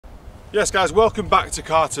Yes guys, welcome back to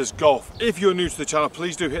Carter's Golf. If you're new to the channel,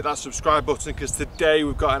 please do hit that subscribe button because today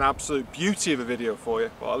we've got an absolute beauty of a video for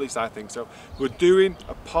you. Well, at least I think so. We're doing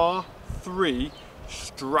a par 3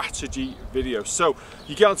 strategy video. So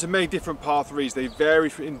you get onto many different par 3s. They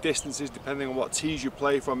vary in distances depending on what tees you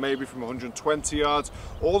play from, maybe from 120 yards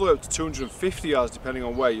all the way up to 250 yards depending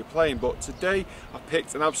on where you're playing. But today I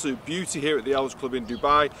picked an absolute beauty here at the Els Club in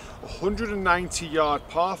Dubai, 190 yard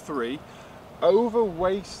par 3 over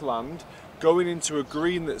wasteland, going into a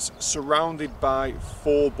green that's surrounded by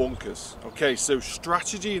 4 bunkers. Okay, so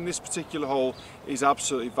strategy in this particular hole is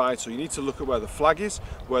absolutely vital. You need to look at where the flag is,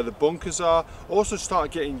 where the bunkers are, also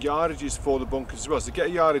start getting yardages for the bunkers as well. So get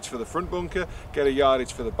a yardage for the front bunker, get a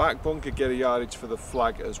yardage for the back bunker, get a yardage for the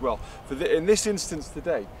flag as well. In this instance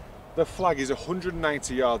today, the flag is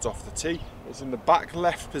 190 yards off the tee. It's in the back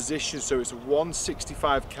left position, so it's a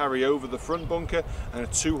 165 carry over the front bunker and a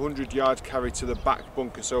 200 yard carry to the back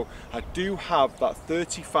bunker. So I do have that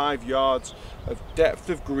 35 yards of depth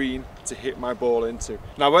of green to hit my ball into.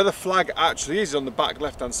 Now where the flag actually is on the back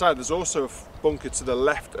left hand side, there's also a bunker to the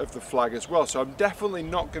left of the flag as well. So I'm definitely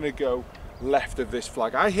not going to go left of this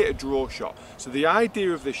flag. I hit a draw shot. So the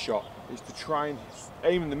idea of this shot is to try and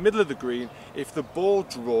aim in the middle of the green. If the ball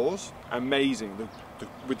draws, amazing.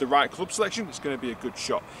 With the right club selection, it's going to be a good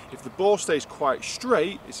shot. If the ball stays quite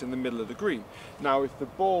straight, it's in the middle of the green. Now, if the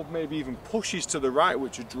ball maybe even pushes to the right,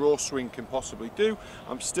 which a draw swing can possibly do,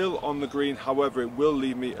 I'm still on the green. However, it will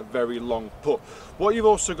leave me a very long putt. What you've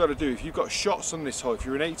also got to do, if you've got shots on this hole, if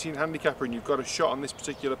you're an 18 handicapper and you've got a shot on this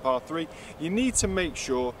particular par 3, you need to make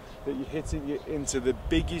sure that you're hitting it into the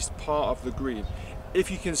biggest part of the green. If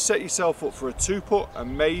you can set yourself up for a 2-putt,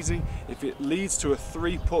 amazing. If it leads to a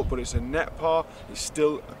 3-putt but it's a net par, it's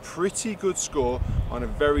still a pretty good score on a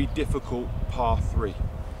very difficult par 3.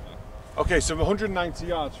 Okay, so 190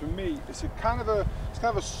 yards for me, it's kind of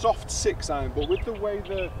a soft 6-iron, but with the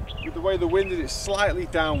way the wind is, it's slightly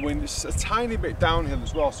downwind. It's a tiny bit downhill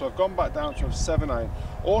as well, so I've gone back down to a 7-iron.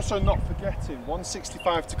 Also, not forgetting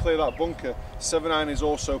 165 to clear that bunker. 7-iron is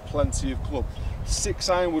also plenty of club.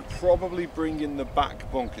 6-iron would probably bring in the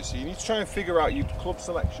back bunker, so you need to try and figure out your club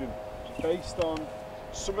selection based on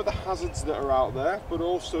some of the hazards that are out there, but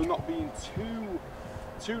also not being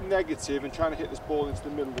too negative and trying to hit this ball into the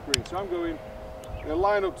middle of the green. So I'm going to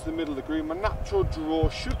line up to the middle of the green. My natural draw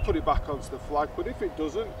should put it back onto the flag, but if it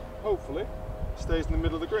doesn't, hopefully it stays in the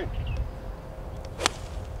middle of the green.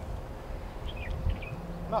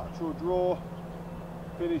 Natural draw,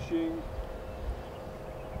 finishing.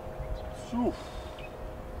 Oof.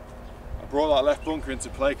 I brought that left bunker into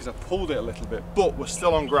play because I pulled it a little bit, but we're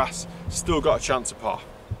still on grass, still got a chance of par.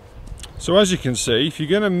 So as you can see, if you're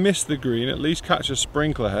going to miss the green, at least catch a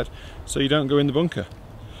sprinkler head so you don't go in the bunker.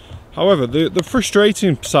 However, the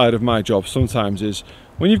frustrating side of my job sometimes is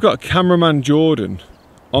when you've got cameraman Jordan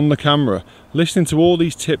on the camera listening to all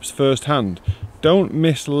these tips firsthand. Don't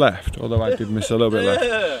miss left, although I did miss a little bit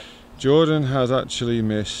left. Jordan has actually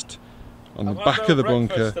missed on the back of the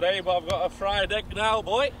bunker. Today, but I've got a fried egg now,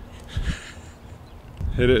 boy.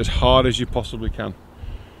 Hit it as hard as you possibly can.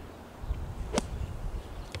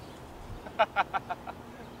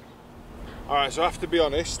 Alright, so I have to be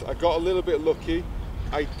honest, I got a little bit lucky.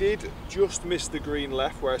 I did just miss the green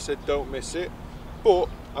left where I said don't miss it, but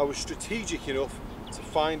I was strategic enough to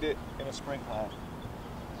find it in a sprinkler head.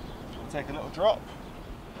 Take a little drop.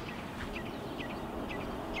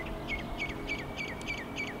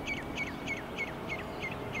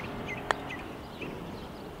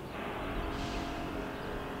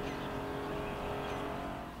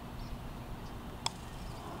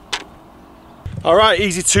 Alright,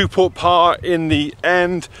 easy 2-putt par in the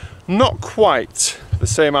end. Not quite the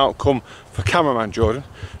same outcome for cameraman Jordan,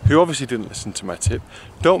 who obviously didn't listen to my tip.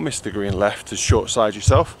 Don't miss the green left to short side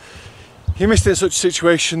yourself. He missed it in such a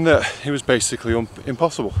situation that it was basically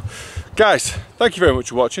impossible. Guys, thank you very much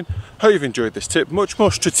for watching. Hope you've enjoyed this tip. Much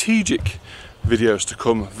more strategic videos to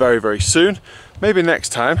come very, very soon. Maybe next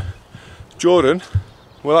time, Jordan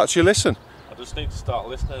will actually listen. I just need to start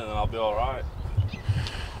listening and I'll be alright.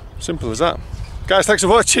 Simple as that. Guys, thanks for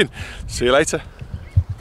watching. See you later.